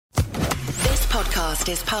podcast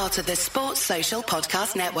is part of the Sports Social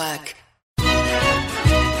Podcast Network.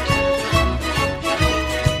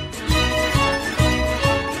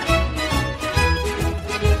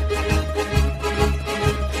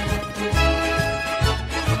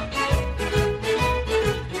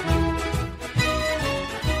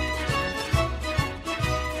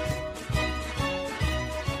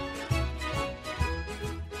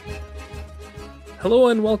 Hello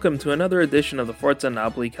and welcome to another edition of the Forza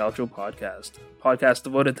Napoli Calcio podcast. Podcast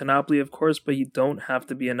devoted to Napoli, of course, but you don't have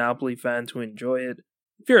to be a Napoli fan to enjoy it.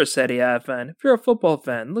 If you're a Serie A fan, if you're a football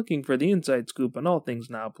fan looking for the inside scoop on all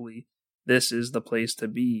things Napoli, this is the place to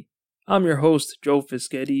be. I'm your host, Joe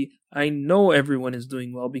Fischetti. I know everyone is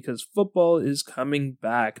doing well because football is coming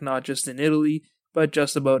back, not just in Italy, but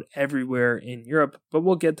just about everywhere in Europe, but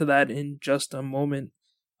we'll get to that in just a moment.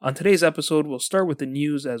 On today's episode, we'll start with the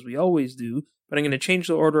news as we always do, but I'm going to change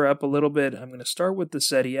the order up a little bit. I'm going to start with the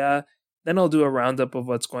Serie A, then I'll do a roundup of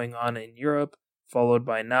what's going on in Europe, followed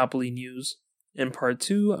by Napoli news. In part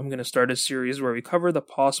 2, I'm going to start a series where we cover the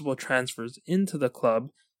possible transfers into the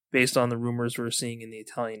club based on the rumors we're seeing in the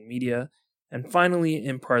Italian media. And finally,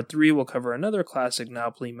 in part 3, we'll cover another classic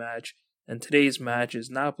Napoli match, and today's match is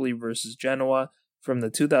Napoli versus Genoa from the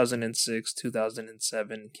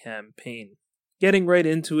 2006-2007 campaign. Getting right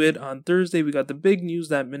into it, on Thursday we got the big news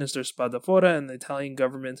that Minister Spadafora and the Italian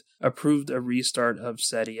government approved a restart of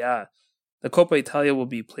Serie A. The Coppa Italia will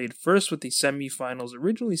be played first with the semi-finals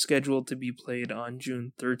originally scheduled to be played on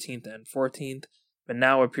June 13th and 14th, but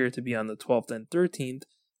now appear to be on the 12th and 13th,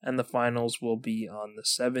 and the finals will be on the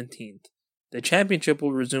 17th. The championship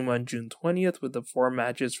will resume on June 20th with the 4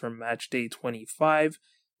 matches from match day 25,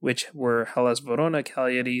 which were Hellas Verona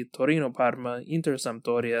Cagliari, Torino Parma, Inter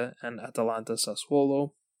Sampdoria, and Atalanta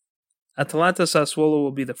Sassuolo. Atalanta Sassuolo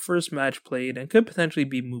will be the first match played and could potentially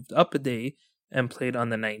be moved up a day and played on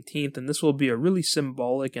the 19th, and this will be a really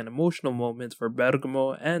symbolic and emotional moment for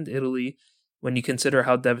Bergamo and Italy when you consider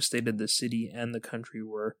how devastated the city and the country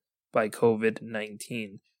were by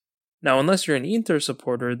COVID-19. Now, unless you're an Inter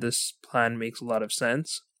supporter, this plan makes a lot of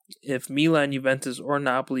sense. If Milan, Juventus, or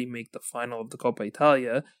Napoli make the final of the Coppa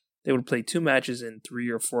Italia, they would play 2 matches in 3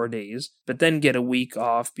 or 4 days, but then get a week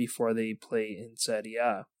off before they play in Serie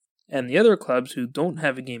A. And the other clubs who don't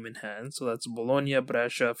have a game in hand, so that's Bologna,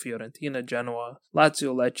 Brescia, Fiorentina, Genoa,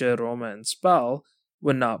 Lazio, Lecce, Roma, and Spal,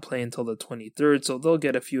 would not play until the 23rd, so they'll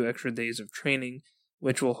get a few extra days of training,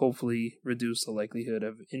 which will hopefully reduce the likelihood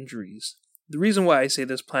of injuries. The reason why I say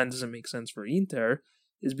this plan doesn't make sense for Inter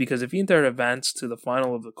is because if Inter advanced to the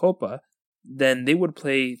final of the Coppa, then they would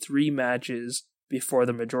play 3 matches before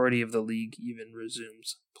the majority of the league even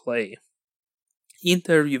resumes play.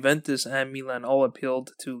 Inter, Juventus, and Milan all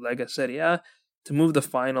appealed to Lega Serie A to move the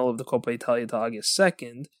final of the Coppa Italia to August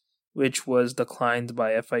 2nd, which was declined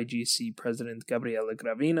by FIGC President Gabriele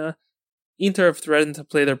Gravina. Inter have threatened to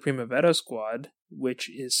play their Primavera squad, which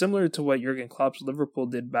is similar to what Jurgen Klopp's Liverpool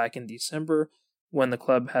did back in December, when the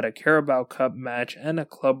club had a Carabao Cup match and a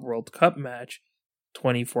Club World Cup match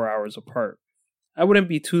 24 hours apart. I wouldn't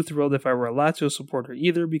be too thrilled if I were a Lazio supporter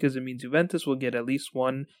either, because it means Juventus will get at least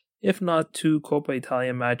 1, if not 2, Coppa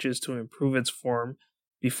Italia matches to improve its form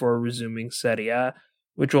before resuming Serie A,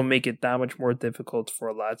 which will make it that much more difficult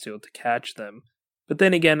for Lazio to catch them. But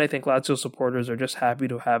then again, I think Lazio supporters are just happy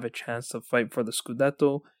to have a chance to fight for the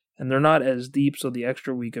Scudetto, and they're not as deep, so the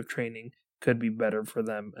extra week of training could be better for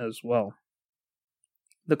them as well.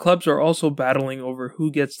 The clubs are also battling over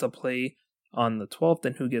who gets to play on the 12th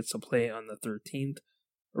and who gets to play on the 13th.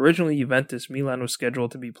 Originally, Juventus-Milan was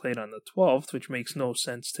scheduled to be played on the 12th, which makes no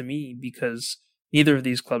sense to me because neither of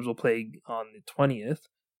these clubs will play on the 20th.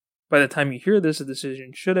 By the time you hear this, a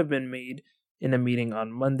decision should have been made in a meeting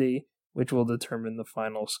on Monday, which will determine the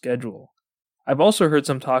final schedule. I've also heard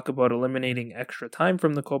some talk about eliminating extra time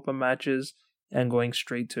from the Coppa matches and going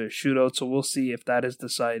straight to a shootout, so we'll see if that is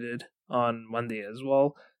decided on Monday as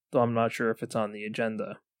well, though I'm not sure if it's on the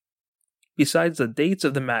agenda. Besides the dates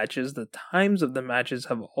of the matches, the times of the matches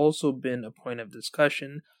have also been a point of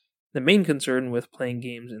discussion. The main concern with playing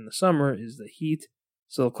games in the summer is the heat,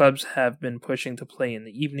 so the clubs have been pushing to play in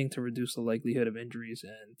the evening to reduce the likelihood of injuries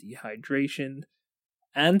and dehydration.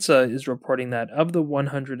 ANSA is reporting that of the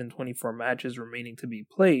 124 matches remaining to be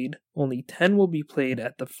played, only 10 will be played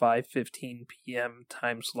at the 5:15 p.m.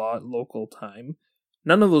 time slot local time.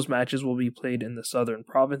 None of those matches will be played in the southern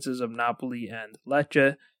provinces of Napoli and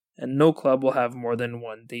Lecce, and no club will have more than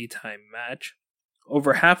 1 daytime match.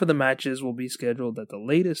 Over half of the matches will be scheduled at the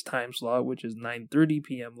latest time slot, which is 9:30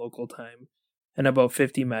 p.m. local time, and about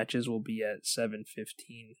 50 matches will be at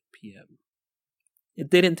 7:15 p.m. It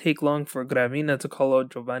didn't take long for Gravina to call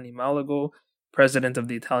out Giovanni Malago president of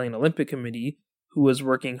the Italian Olympic Committee, who was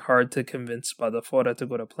working hard to convince Spadafora to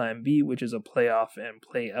go to Plan B, which is a playoff and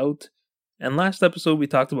play out. And last episode, we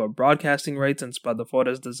talked about broadcasting rights and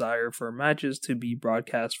Spadafora's desire for matches to be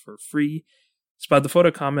broadcast for free.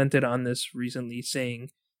 Spadafora commented on this recently, saying,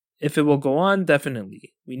 "If it will go on,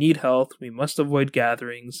 definitely. We need health, we must avoid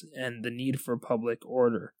gatherings, and the need for public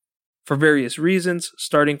order. For various reasons,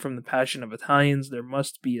 starting from the passion of Italians, there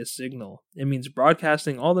must be a signal. It means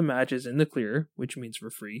broadcasting all the matches in the clear, which means for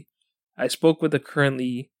free. I spoke with the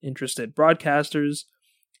currently interested broadcasters.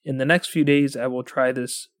 In the next few days, I will try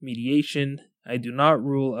this mediation. I do not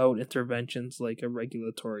rule out interventions like a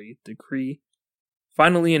regulatory decree."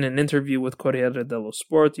 Finally, in an interview with Corriere dello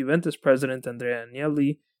Sport, Juventus president Andrea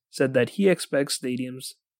Agnelli said that he expects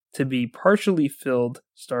stadiums to be partially filled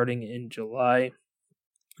starting in July.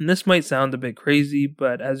 And this might sound a bit crazy,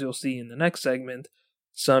 but as you'll see in the next segment,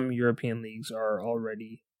 some European leagues are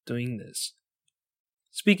already doing this.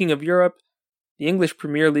 Speaking of Europe, the English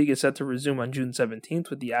Premier League is set to resume on June 17th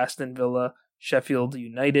with the Aston Villa, Sheffield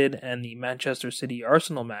United, and the Manchester City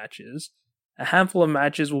Arsenal matches. A handful of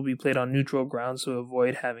matches will be played on neutral grounds to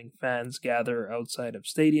avoid having fans gather outside of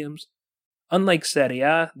stadiums. Unlike Serie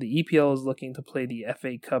A, the EPL is looking to play the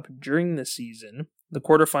FA Cup during the season. The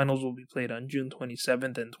quarterfinals will be played on June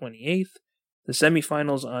 27th and 28th, the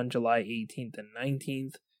semifinals on July 18th and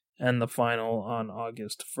 19th, and the final on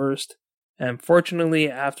August 1st. And fortunately,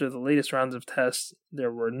 after the latest rounds of tests,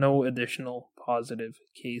 there were no additional positive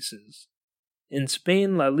cases. In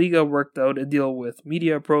Spain, La Liga worked out a deal with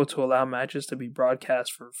MediaPro to allow matches to be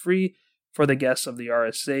broadcast for free for the guests of the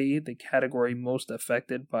RSA, the category most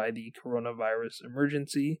affected by the coronavirus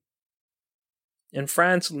emergency. In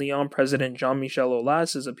France, Lyon president Jean-Michel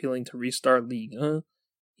Aulas is appealing to restart Ligue 1.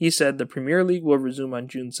 He said the Premier League will resume on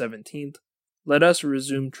June 17th. Let us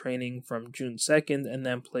resume training from June 2nd and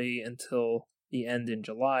then play until the end in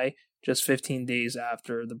July, just 15 days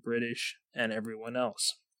after the British and everyone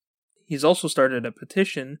else. He's also started a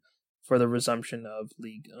petition for the resumption of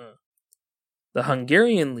Ligue 1. The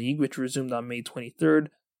Hungarian League, which resumed on May 23rd,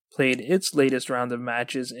 played its latest round of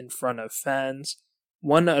matches in front of fans.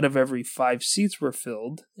 1 out of every 5 seats were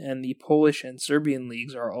filled, and the Polish and Serbian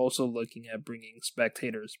leagues are also looking at bringing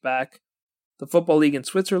spectators back. The Football League in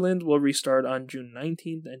Switzerland will restart on June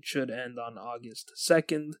 19th and should end on August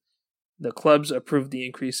 2nd. The clubs approved the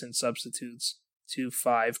increase in substitutes to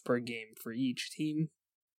 5 per game for each team.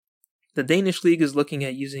 The Danish League is looking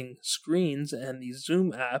at using screens and the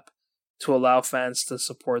Zoom app to allow fans to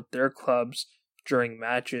support their clubs during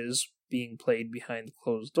matches being played behind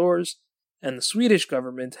closed doors. And the Swedish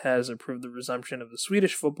government has approved the resumption of the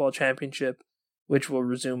Swedish Football Championship, which will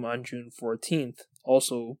resume on June 14th,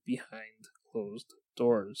 also behind closed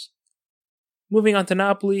doors. Moving on to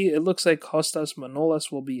Napoli, it looks like Kostas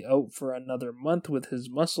Manolas will be out for another month with his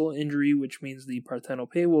muscle injury, which means the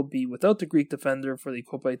Partenope will be without the Greek defender for the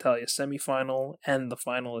Coppa Italia semi-final and the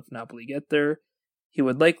final if Napoli get there. He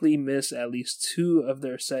would likely miss at least 2 of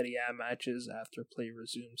their Serie A matches after play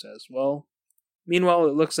resumes as well. Meanwhile,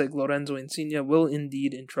 it looks like Lorenzo Insigne will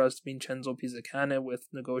indeed entrust Vincenzo Pizzicane with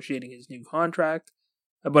negotiating his new contract.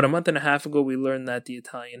 About a month and a half ago, we learned that the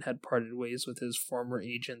Italian had parted ways with his former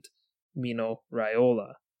agent, Mino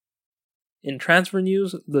Raiola. In transfer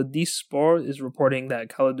news, the Sport is reporting that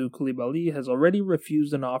Kalidou Koulibaly has already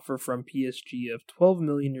refused an offer from PSG of €12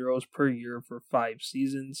 million per year for 5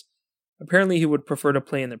 seasons. Apparently, he would prefer to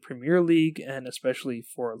play in the Premier League, and especially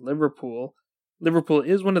for Liverpool. Liverpool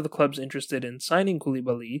is one of the clubs interested in signing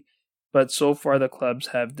Koulibaly, but so far the clubs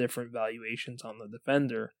have different valuations on the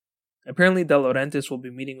defender. Apparently, De Laurentiis will be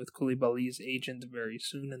meeting with Koulibaly's agent very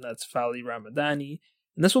soon, and that's Fali Ramadani.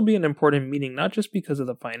 And this will be an important meeting not just because of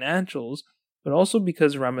the financials, but also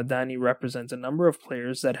because Ramadani represents a number of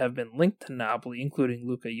players that have been linked to Napoli, including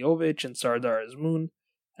Luka Jovic and Sardar Azmoun,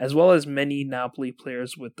 as well as many Napoli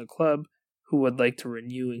players with the club who would like to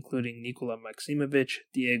renew, including Nikola Maksimovic,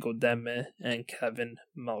 Diego Demme, and Kevin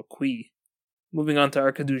Malqui. Moving on to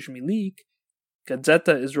Arkadiusz Milik,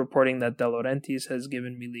 Gazzetta is reporting that De Laurentiis has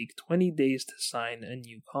given Milik 20 days to sign a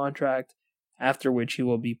new contract, after which he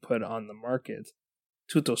will be put on the market.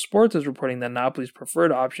 Tutto Sport is reporting that Napoli's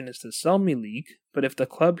preferred option is to sell Milik, but if the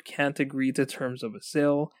club can't agree to terms of a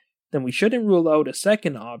sale, then we shouldn't rule out a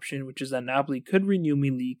second option, which is that Napoli could renew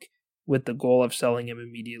Milik with the goal of selling him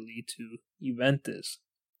immediately to Juventus.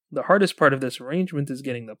 The hardest part of this arrangement is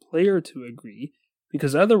getting the player to agree,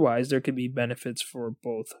 because otherwise there could be benefits for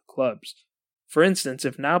both clubs. For instance,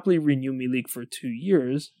 if Napoli renew Milik for 2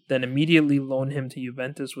 years, then immediately loan him to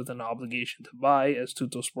Juventus with an obligation to buy, as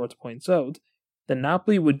Tutto Sport points out, then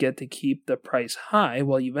Napoli would get to keep the price high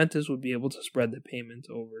while Juventus would be able to spread the payment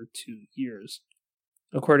over 2 years.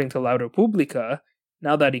 According to La Repubblica,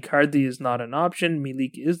 now that Icardi is not an option,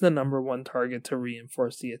 Milik is the number one target to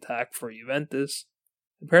reinforce the attack for Juventus.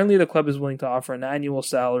 Apparently the club is willing to offer an annual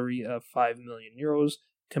salary of €5 million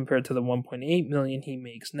compared to the 1.8 million he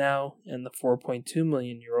makes now and the 4.2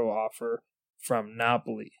 million euro offer from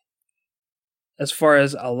Napoli. As far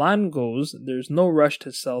as Alan goes, there's no rush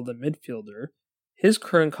to sell the midfielder. His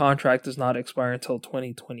current contract does not expire until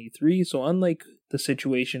 2023, so unlike the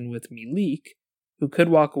situation with Milik, who could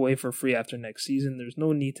walk away for free after next season, there's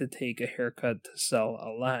no need to take a haircut to sell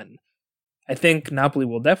Alan. I think Napoli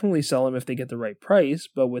will definitely sell him if they get the right price,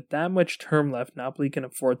 but with that much term left, Napoli can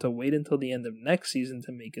afford to wait until the end of next season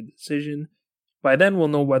to make a decision. By then, we'll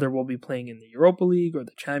know whether we'll be playing in the Europa League or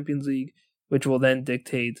the Champions League, which will then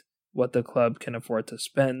dictate what the club can afford to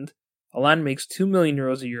spend. Alan makes €2 million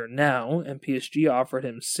a year now, and PSG offered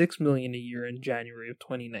him €6 million a year in January of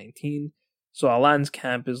 2019, so Alan's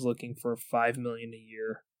camp is looking for $5 million a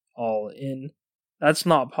year all in. That's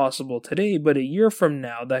not possible today, but a year from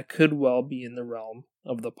now, that could well be in the realm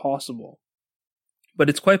of the possible. But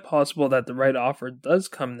it's quite possible that the right offer does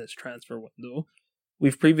come this transfer window.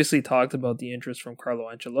 We've previously talked about the interest from Carlo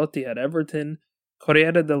Ancelotti at Everton.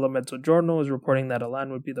 Corriere dello Mezzogiorno is reporting that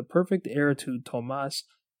Alan would be the perfect heir to Tomas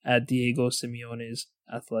at Diego Simeone's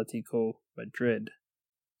Atletico Madrid.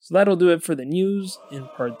 So that'll do it for the news. In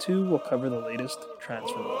part 2, we'll cover the latest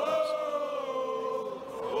transfer rumors.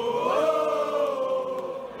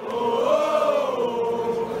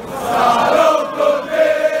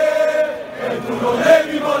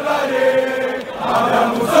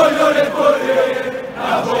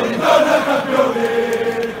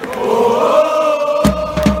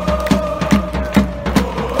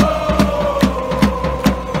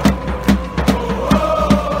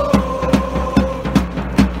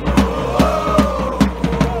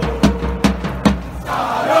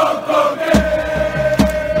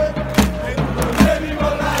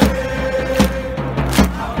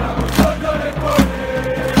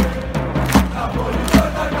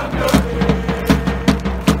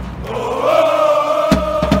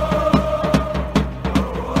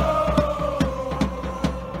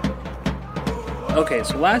 Okay,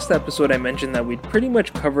 so last episode I mentioned that we'd pretty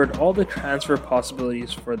much covered all the transfer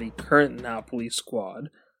possibilities for the current Napoli squad.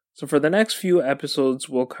 So for the next few episodes,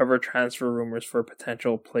 we'll cover transfer rumors for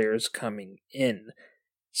potential players coming in.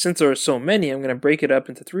 Since there are so many, I'm going to break it up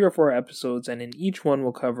into 3 or 4 episodes, and in each one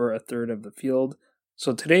we'll cover a third of the field.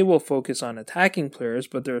 So today we'll focus on attacking players,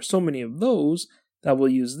 but there are so many of those that we'll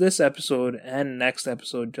use this episode and next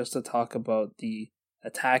episode just to talk about the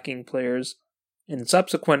attacking players. In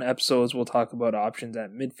subsequent episodes, we'll talk about options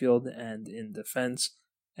at midfield and in defense.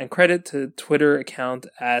 And credit to Twitter account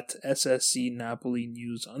at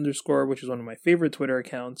 @SSCNapoliNews_, which is one of my favorite Twitter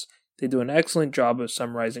accounts. They do an excellent job of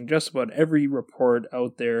summarizing just about every report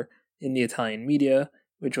out there in the Italian media,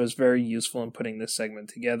 which was very useful in putting this segment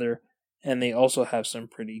together. And they also have some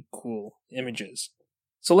pretty cool images.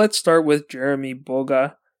 So let's start with Jeremy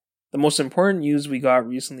Boga. The most important news we got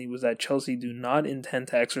recently was that Chelsea do not intend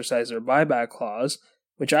to exercise their buyback clause,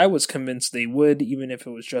 which I was convinced they would, even if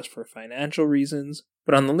it was just for financial reasons.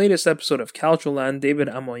 But on the latest episode of Calcioland, David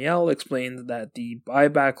Amoyal explained that the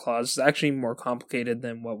buyback clause is actually more complicated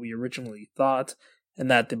than what we originally thought, and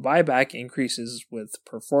that the buyback increases with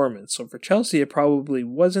performance. So for Chelsea, it probably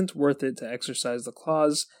wasn't worth it to exercise the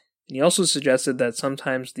clause, and he also suggested that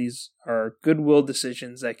sometimes these are goodwill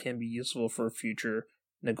decisions that can be useful for future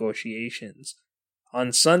negotiations.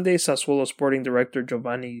 On Sunday, Sassuolo sporting director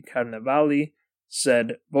Giovanni Carnevali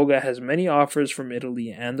said, "Boga has many offers from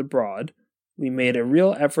Italy and abroad. We made a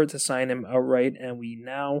real effort to sign him outright, and we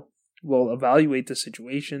now will evaluate the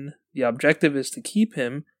situation. The objective is to keep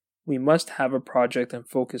him. We must have a project and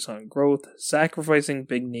focus on growth. Sacrificing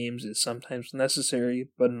big names is sometimes necessary,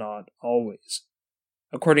 but not always."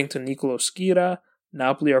 According to Nicolo Schira,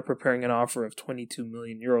 Napoli are preparing an offer of €22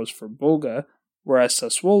 million for Boga, whereas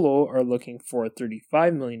Sassuolo are looking for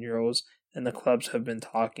 €35 million, and the clubs have been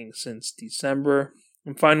talking since December.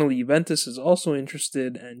 And finally, Juventus is also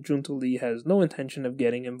interested, and Giuntoli has no intention of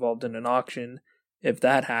getting involved in an auction. If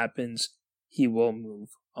that happens, he will move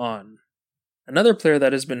on. Another player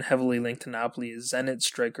that has been heavily linked to Napoli is Zenit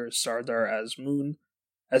striker Sardar Azmoun.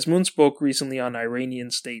 Azmoun spoke recently on Iranian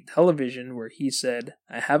state television where he said,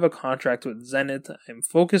 "I have a contract with Zenit. I'm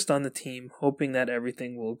focused on the team, hoping that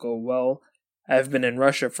everything will go well. I have been in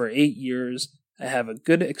Russia for 8 years. I have a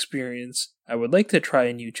good experience. I would like to try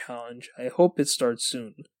a new challenge. I hope it starts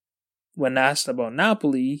soon." When asked about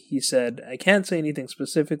Napoli, he said, "I can't say anything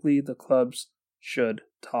specifically. The clubs should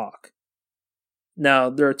talk." Now,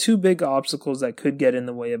 there are two big obstacles that could get in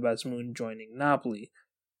the way of Azmoun joining Napoli.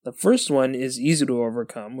 The first one is easy to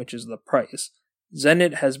overcome, which is the price.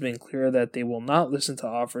 Zenit has been clear that they will not listen to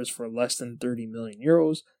offers for less than 30 million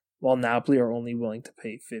euros, while Napoli are only willing to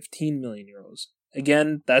pay 15 million euros.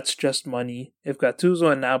 Again, that's just money. If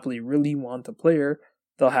Gattuso and Napoli really want the player,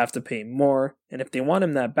 they'll have to pay more, and if they want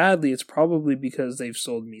him that badly, it's probably because they've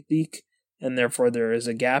sold Milik, and therefore there is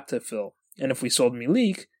a gap to fill. And if we sold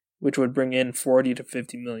Milik, which would bring in 40 to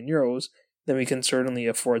 50 million euros, then we can certainly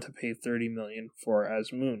afford to pay 30 million for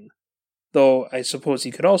Azmoun. Though I suppose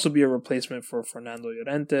he could also be a replacement for Fernando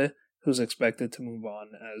Llorente, who's expected to move on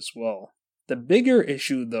as well. The bigger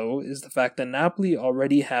issue, though, is the fact that Napoli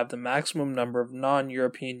already have the maximum number of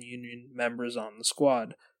non-European Union members on the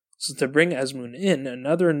squad, so to bring Azmoun in,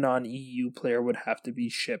 another non-EU player would have to be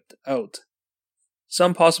shipped out.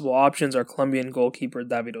 Some possible options are Colombian goalkeeper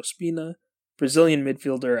David Ospina, Brazilian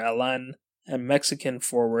midfielder Alan, and Mexican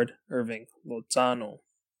forward Irving Lozano.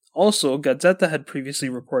 Also, Gazzetta had previously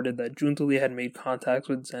reported that Giuntoli had made contacts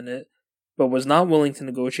with Zenit, but was not willing to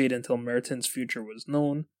negotiate until Mertens' future was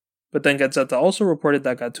known. But then Gazzetta also reported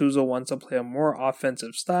that Gattuso wants to play a more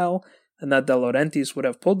offensive style, and that De Laurentiis would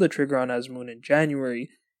have pulled the trigger on Azmoun in January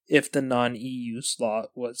if the non-EU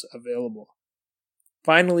slot was available.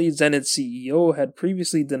 Finally, Zenit's CEO had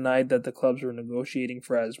previously denied that the clubs were negotiating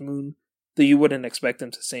for Azmoun, though you wouldn't expect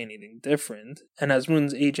him to say anything different, and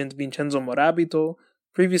Azmoun's agent Vincenzo Morabito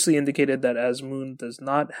previously indicated that Azmoun does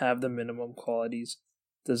not have the minimum qualities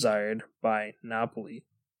desired by Napoli.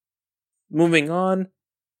 Moving on,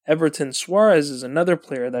 Everton Suarez is another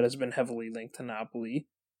player that has been heavily linked to Napoli.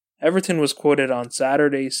 Everton was quoted on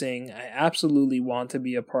Saturday saying, "I absolutely want to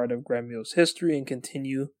be a part of Gremio's history and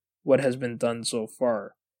continue what has been done so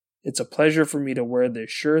far. It's a pleasure for me to wear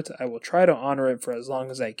this shirt. I will try to honor it for as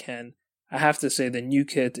long as I can. I have to say the new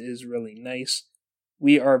kit is really nice.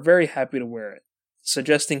 We are very happy to wear it,"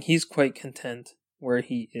 suggesting he's quite content where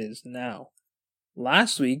he is now.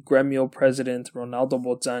 Last week, Gremio president Ronaldo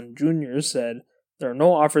Bozan Jr. said, "There are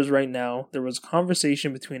no offers right now. There was a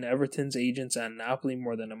conversation between Everton's agents and Napoli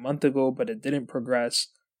more than a month ago, but it didn't progress.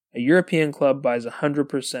 A European club buys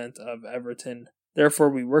 100% of Everton. Therefore,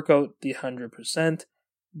 we work out the 100%,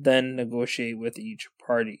 then negotiate with each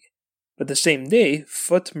party." But the same day,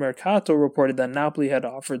 Foot Mercato reported that Napoli had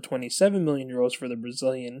offered 27 million euros for the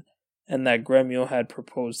Brazilian, and that Gremio had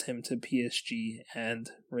proposed him to PSG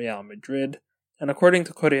and Real Madrid. And according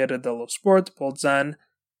to Corriere dello Sport, Bolzan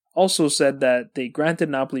also said that they granted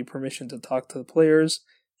Napoli permission to talk to the players,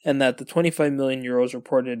 and that the 25 million euros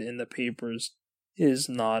reported in the papers is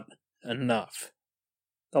not enough.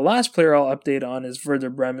 The last player I'll update on is Werder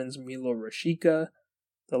Bremen's Milo Rashica.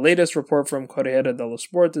 The latest report from Corriere dello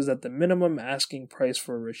Sport is that the minimum asking price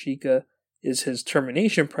for Rashica is his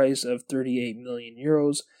termination price of 38 million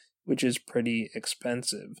euros, which is pretty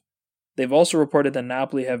expensive. They've also reported that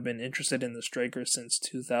Napoli have been interested in the striker since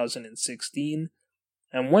 2016,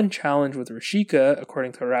 and one challenge with Rashica,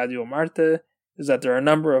 according to Radio Marte, is that there are a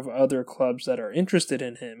number of other clubs that are interested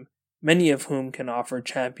in him, many of whom can offer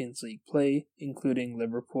Champions League play, including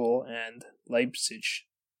Liverpool and Leipzig.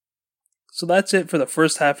 So that's it for the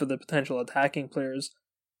first half of the potential attacking players.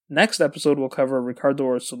 Next episode will cover Riccardo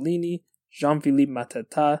Orsolini, Jean-Philippe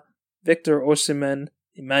Mateta, Victor Osimhen,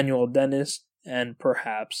 Emmanuel Dennis, and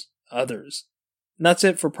perhaps others. And that's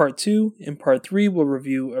it for part 2. In part 3, we'll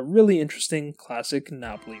review a really interesting classic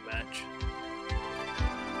Napoli match.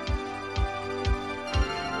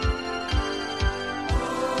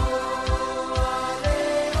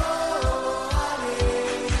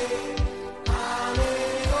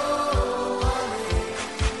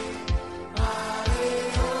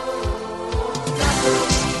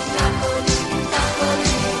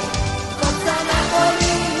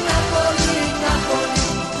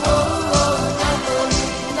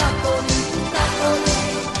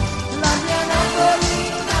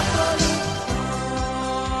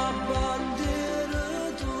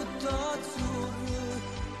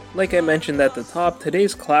 Like I mentioned at the top,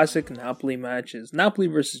 today's classic Napoli match is Napoli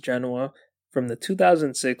vs Genoa from the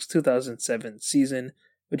 2006-2007 season,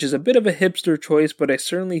 which is a bit of a hipster choice, but I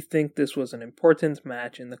certainly think this was an important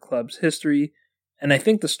match in the club's history, and I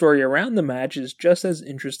think the story around the match is just as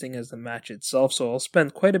interesting as the match itself, so I'll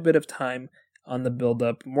spend quite a bit of time on the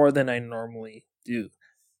build-up, more than I normally do.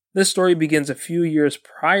 This story begins a few years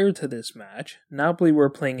prior to this match. Napoli were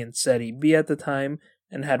playing in Serie B at the time,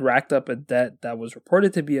 and had racked up a debt that was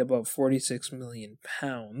reported to be about £46 million.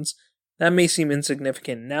 That may seem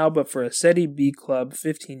insignificant now, but for a Serie B club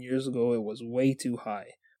 15 years ago, it was way too high.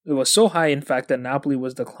 It was so high, in fact, that Napoli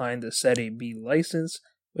was declined a Serie B license,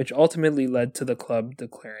 which ultimately led to the club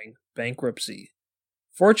declaring bankruptcy.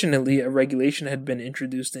 Fortunately, a regulation had been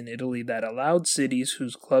introduced in Italy that allowed cities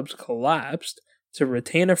whose clubs collapsed to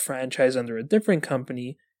retain a franchise under a different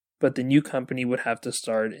company, but the new company would have to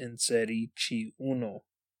start in Serie C1.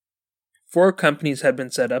 4 companies had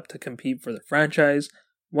been set up to compete for the franchise,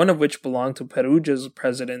 one of which belonged to Perugia's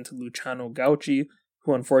president Luciano Gauci,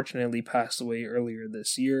 who unfortunately passed away earlier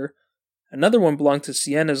this year. Another one belonged to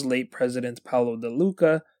Siena's late president Paolo De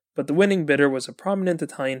Luca, but the winning bidder was a prominent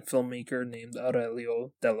Italian filmmaker named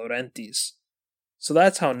Aurelio De Laurentiis. So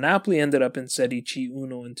that's how Napoli ended up in Serie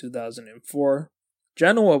C1 in 2004.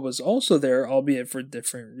 Genoa was also there, albeit for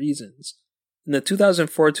different reasons. In the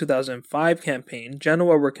 2004-2005 campaign,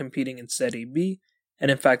 Genoa were competing in Serie B,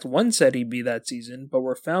 and in fact won Serie B that season, but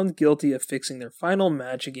were found guilty of fixing their final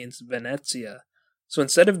match against Venezia. So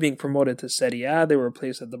instead of being promoted to Serie A, they were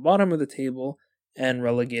placed at the bottom of the table and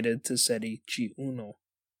relegated to Serie C1.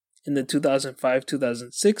 In the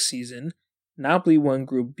 2005-2006 season, Napoli won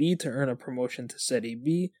Group B to earn a promotion to Serie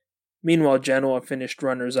B. Meanwhile, Genoa finished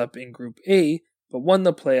runners-up in Group A, but won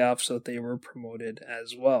the playoffs, so they were promoted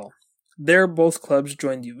as well. There, both clubs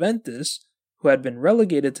joined Juventus, who had been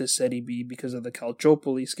relegated to Serie B because of the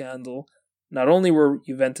Calciopoli scandal. Not only were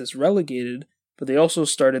Juventus relegated, but they also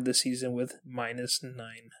started the season with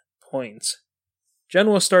 -9 points.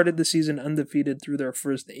 Genoa started the season undefeated through their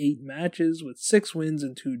first 8 matches with 6 wins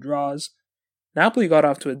and 2 draws. Napoli got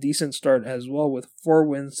off to a decent start as well with 4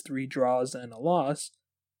 wins, 3 draws, and a loss.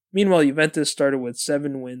 Meanwhile, Juventus started with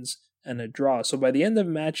 7 wins and a draw. So by the end of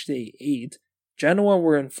match day 8, Genoa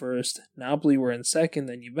were in first, Napoli were in second,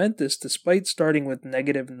 and Juventus, despite starting with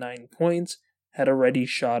 -9 points, had already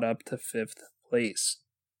shot up to 5th place.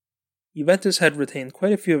 Juventus had retained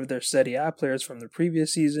quite a few of their Serie A players from the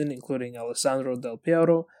previous season, including Alessandro Del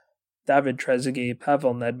Piero, David Trezeguet,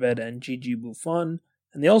 Pavel Nedved, and Gigi Buffon,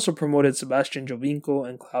 and they also promoted Sebastian Giovinco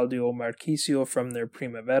and Claudio Marchisio from their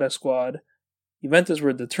Primavera squad. Juventus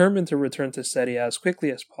were determined to return to Serie A as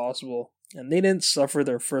quickly as possible, and they didn't suffer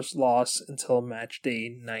their first loss until match day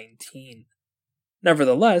 19.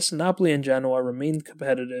 Nevertheless, Napoli and Genoa remained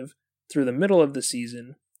competitive through the middle of the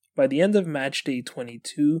season. By the end of match day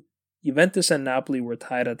 22, Juventus and Napoli were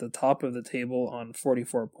tied at the top of the table on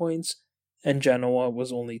 44 points, and Genoa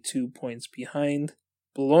was only 2 points behind.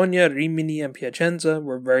 Bologna, Rimini, and Piacenza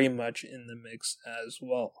were very much in the mix as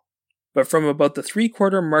well. But from about the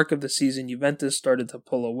 3-quarter mark of the season, Juventus started to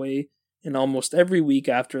pull away, and almost every week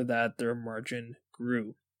after that, their margin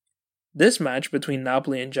grew. This match between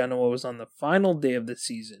Napoli and Genoa was on the final day of the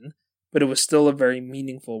season, but it was still a very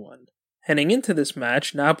meaningful one. Heading into this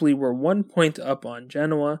match, Napoli were 1 point up on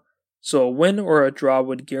Genoa, so a win or a draw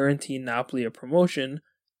would guarantee Napoli a promotion,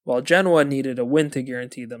 while Genoa needed a win to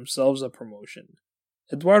guarantee themselves a promotion.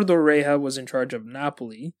 Eduardo Reja was in charge of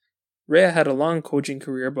Napoli. Reja had a long coaching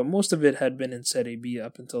career, but most of it had been in Serie B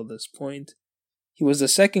up until this point. He was the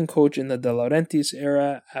second coach in the De Laurentiis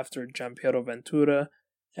era after Gianpiero Ventura,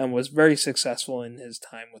 and was very successful in his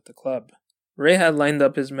time with the club. Reja had lined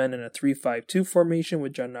up his men in a 3-5-2 formation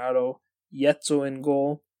with Gennaro Iezzo in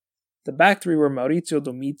goal. The back three were Maurizio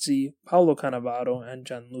Domizzi, Paolo Cannavaro, and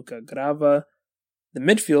Gianluca Grava. The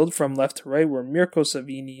midfield, from left to right, were Mirko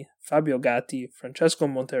Savini, Fabio Gatti, Francesco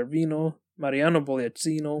Montervino, Mariano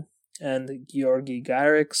Bogliazzino, and Gheorghi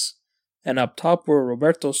Garrix, and up top were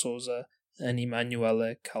Roberto Sosa and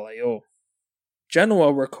Emanuele Calaiò.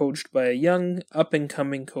 Genoa were coached by a young,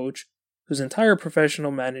 up-and-coming coach whose entire professional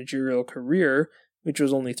managerial career, which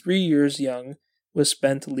was only 3 years young, was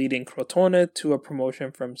spent leading Crotone to a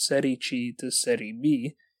promotion from Serie C to Serie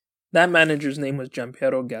B. That manager's name was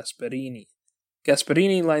Gianpiero Gasperini.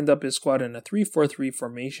 Gasperini lined up his squad in a 3-4-3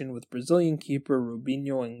 formation with Brazilian keeper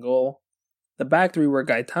Rubinho in goal. The back three were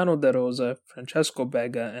Gaetano De Rosa, Francesco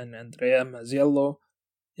Bega, and Andrea Mazziello.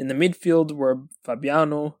 In the midfield were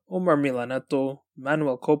Fabiano, Omar Milanetto,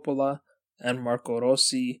 Manuel Coppola, and Marco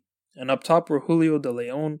Rossi, and up top were Julio De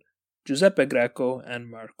Leon, Giuseppe Greco, and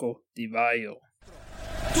Marco Di Vaio.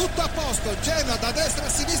 Tutto a posto, Genoa da destra a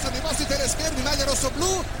sinistra nei vostri teleschermi, maglia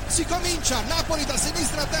rosso-blu, si comincia, Napoli da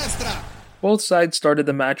sinistra a destra. Both sides started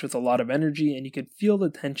the match with a lot of energy, and you could feel the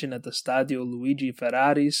tension at the Stadio Luigi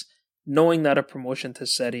Ferraris, knowing that a promotion to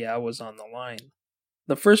Serie A was on the line.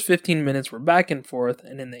 The first 15 minutes were back and forth,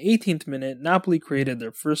 and in the 18th minute, Napoli created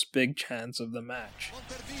their first big chance of the match.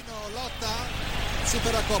 Montervino lotta,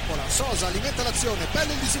 supera Coppola, Sosa alimenta l'azione,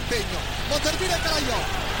 bello il disimpegno, Montervino e Calaiò,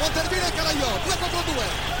 2 contro 2,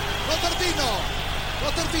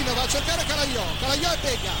 Montervino va a cercare Calaiò e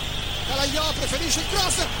Bega, Calaiò preferisce il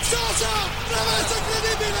cross, Sosa, traverso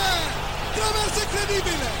incredibile,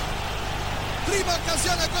 prima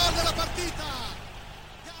occasione gol della partita,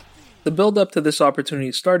 Gatti. The build-up to this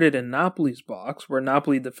opportunity started in Napoli's box, where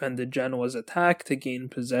Napoli defended Genoa's attack to gain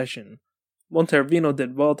possession. Montervino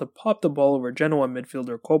did well to pop the ball over Genoa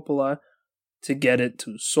midfielder Coppola to get it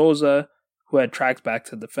to Sousa, who had tracked back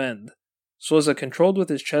to defend. Sousa controlled with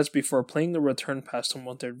his chest before playing the return pass to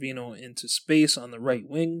Montervino into space on the right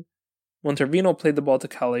wing. Montervino played the ball to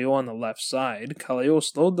Calao on the left side. Calao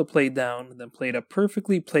slowed the play down, then played a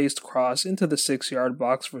perfectly placed cross into the 6-yard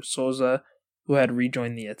box for Sousa, who had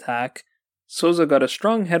rejoined the attack. Sousa got a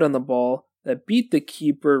strong head on the ball that beat the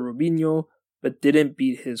keeper Rubinho, but didn't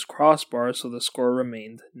beat his crossbar, so the score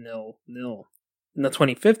remained 0-0. In the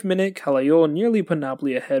 25th minute, Calao nearly put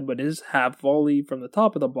Napoli ahead, but his half volley from the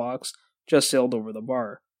top of the box just sailed over the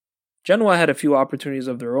bar. Genoa had a few opportunities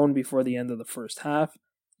of their own before the end of the first half.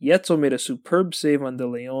 Yetzo made a superb save on De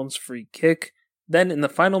Leon's free kick. Then, in the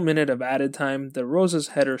final minute of added time, De Rosa's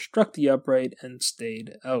header struck the upright and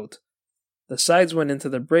stayed out. The sides went into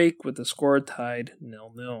the break with the score tied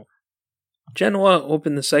 0-0. Genoa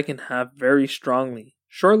opened the second half very strongly.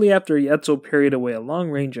 Shortly after Yetzo parried away a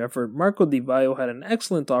long-range effort, Marco Di Vaio had an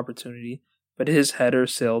excellent opportunity, but his header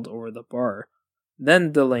sailed over the bar.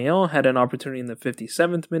 Then De Leon had an opportunity in the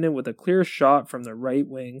 57th minute with a clear shot from the right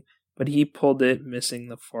wing, but he pulled it, missing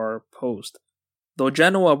the far post. Though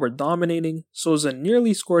Genoa were dominating, Sousa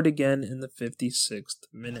nearly scored again in the 56th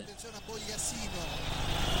minute.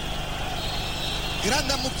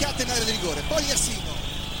 Grande ammucchiata in area di rigore, Bogliassino,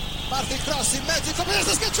 parte il cross in mezzo,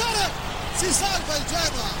 comincia a schiacciare, si salva il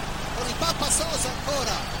Genoa, con il Papa Sousa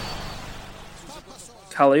ancora.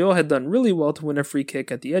 Calao had done really well to win a free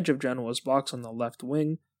kick at the edge of Genoa's box on the left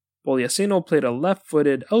wing. Bogliassino played a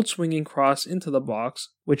left-footed, outswinging cross into the box,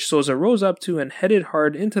 which Sousa rose up to and headed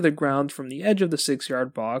hard into the ground from the edge of the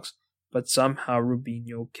 6-yard box, but somehow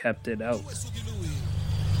Rubinho kept it out.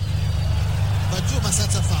 Va giù ma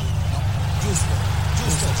senza fallo. Giusto.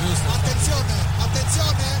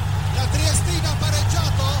 Attenzione, la Triestina ha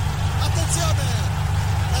pareggiato. Attenzione,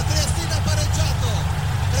 la Triestina ha pareggiato.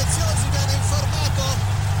 Preziosi viene informato.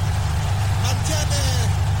 Mantiene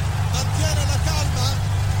la calma.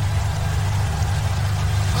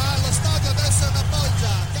 Ma lo stadio adesso è una bolgia.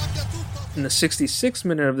 Cambia tutto. In the 66th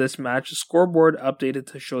minute of this match, the scoreboard updated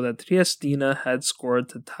to show that Triestina had scored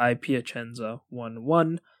to tie Piacenza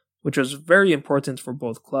 1-1, which was very important for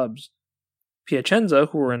both clubs. Piacenza,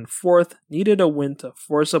 who were in 4th, needed a win to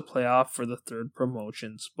force a playoff for the 3rd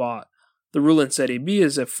promotion spot. The rule in Serie B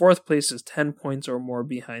is if 4th place is 10 points or more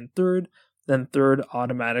behind 3rd, then 3rd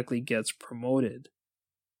automatically gets promoted.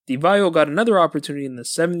 Di Vaio got another opportunity in the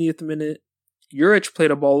 70th minute. Juric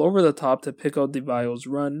played a ball over the top to pick out Di Vaio's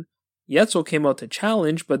run. Yetzo came out to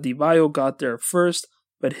challenge, but Di Vaio got there first,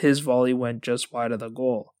 but his volley went just wide of the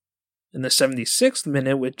goal. In the 76th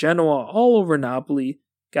minute, with Genoa all over Napoli,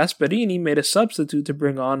 Gasperini made a substitute to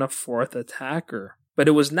bring on a 4th attacker. But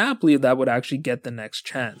it was Napoli that would actually get the next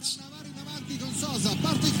chance.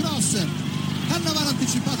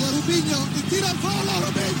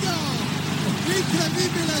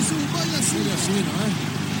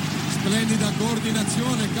 Splendida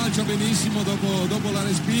coordinazione, calcia benissimo dopo la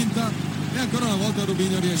respinta e ancora una volta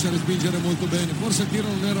Rubinho riesce a respingere molto bene. Forse il tiro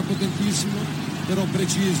non era potentissimo, però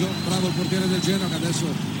preciso, bravo il portiere del Genoa che adesso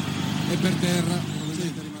è per terra.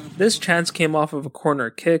 This chance came off of a corner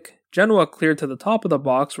kick. Genoa cleared to the top of the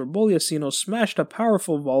box where Bogliassino smashed a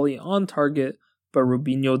powerful volley on target, but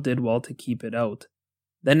Rubinho did well to keep it out.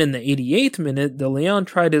 Then in the 88th minute, De Leon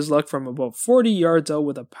tried his luck from about 40 yards out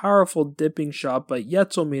with a powerful dipping shot, but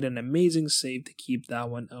Yetzo made an amazing save to keep that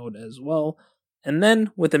one out as well. And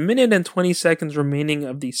then, with a minute and 20 seconds remaining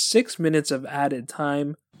of the 6 minutes of added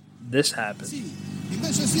time, this happened.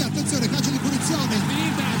 Invece sì, attenzione, calcio di punizione.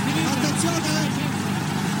 Attenzione,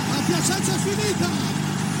 la Piacenza è finita.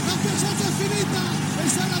 La Piacenza è finita. E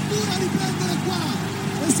sarà dura riprendere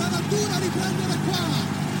qua.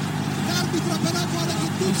 L'arbitro però vuole che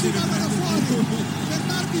tutti vadano fuori. Per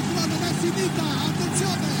l'arbitro non è finita.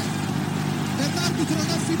 Attenzione. Per l'arbitro non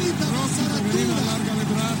è finita. Ma sarà dura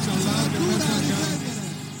riprendere.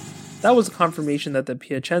 That was a confirmation that the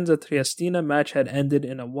Piacenza-Triestina match had ended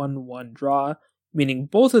in a 1-1 draw, meaning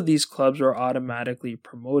both of these clubs were automatically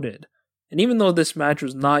promoted. And even though this match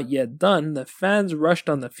was not yet done, the fans rushed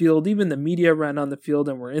on the field, even the media ran on the field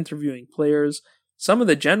and were interviewing players. Some of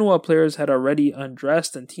the Genoa players had already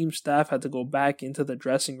undressed and team staff had to go back into the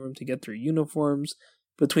dressing room to get their uniforms.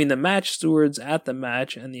 Between the match stewards at the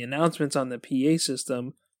match and the announcements on the PA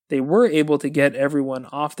system, they were able to get everyone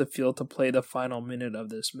off the field to play the final minute of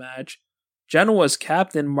this match. Genoa's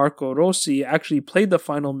captain, Marco Rossi, actually played the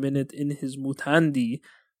final minute in his mutandi.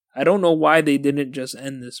 I don't know why they didn't just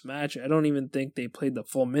end this match. I don't even think they played the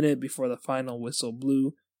full minute before the final whistle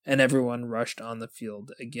blew. and everyone rushed on the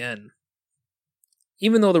field again.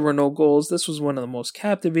 Even though there were no goals, this was one of the most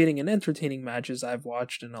captivating and entertaining matches I've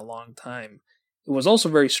watched in a long time. It was also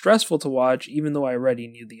very stressful to watch, even though I already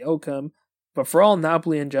knew the outcome, but for all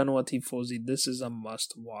Napoli and Genoa tifosi, this is a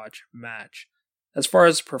must-watch match. As far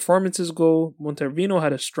as performances go, Montervino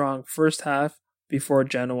had a strong first half before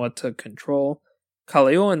Genoa took control.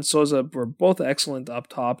 Caleo and Sousa were both excellent up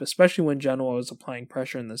top, especially when Genoa was applying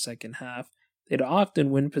pressure in the second half. They'd often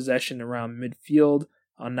win possession around midfield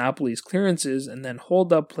on Napoli's clearances and then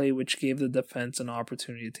hold up play, which gave the defense an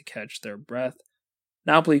opportunity to catch their breath.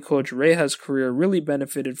 Napoli coach Reha's career really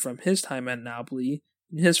benefited from his time at Napoli.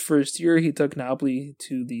 In his first year, he took Napoli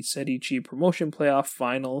to the Serie C promotion playoff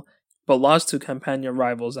final, but lost to Campania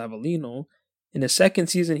rivals Avellino. In his second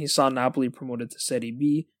season, he saw Napoli promoted to Serie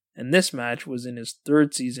B, and this match was in his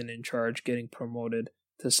third season in charge, getting promoted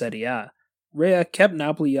to Serie A. Reha kept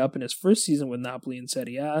Napoli up in his first season with Napoli in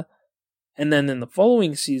Serie A, and then in the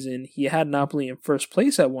following season, he had Napoli in first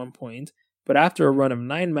place at one point, but after a run of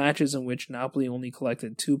 9 matches in which Napoli only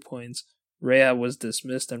collected 2 points, Reha was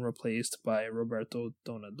dismissed and replaced by Roberto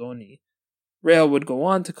Donadoni. Reha would go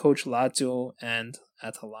on to coach Lazio and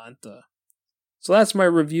Atalanta. So that's my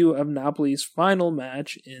review of Napoli's final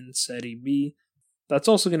match in Serie B. That's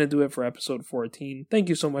also going to do it for episode 14. Thank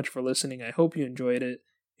you so much for listening. I hope you enjoyed it.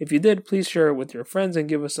 If you did, please share it with your friends and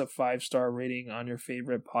give us a 5-star rating on your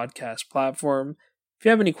favorite podcast platform. If you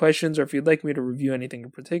have any questions or if you'd like me to review anything in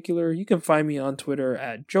particular, you can find me on Twitter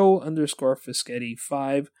at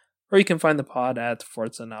Joe_Fischetti5, or you can find the pod at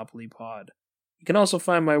Forza Napoli Pod. You can also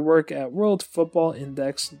find my work at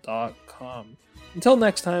worldfootballindex.com. Until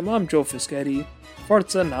next time, I'm Joe Fischetti.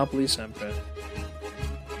 Forza Napoli sempre.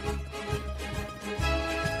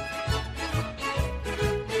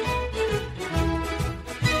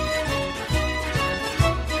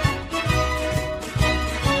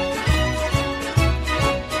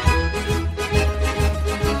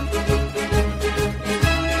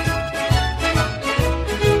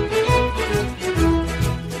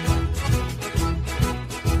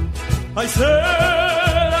 Ai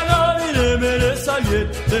sera navine me le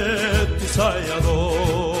sagliette tu sai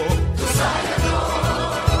adò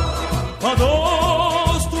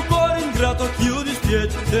sto cuore ingrato chiudi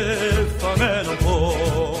spiette famene un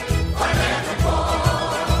po'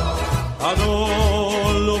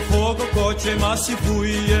 adò lo fuoco coce ma si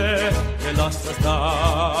fuie e lascia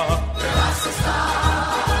sta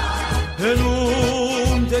e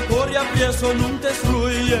non te corri appresso non te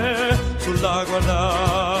struie sulla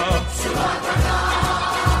guarda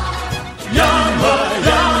Yamma,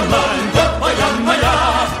 yamma, coppa, yamma, ya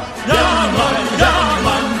Yamma,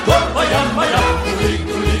 yamma, coppa, yamma, ya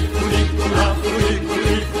Curicula,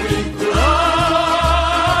 curicula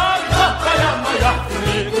Coppa, yamma, ya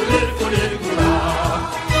Curicula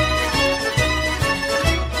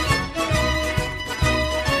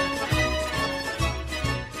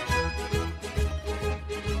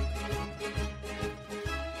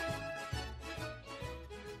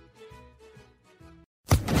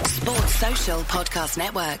Sports Social Podcast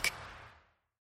Network.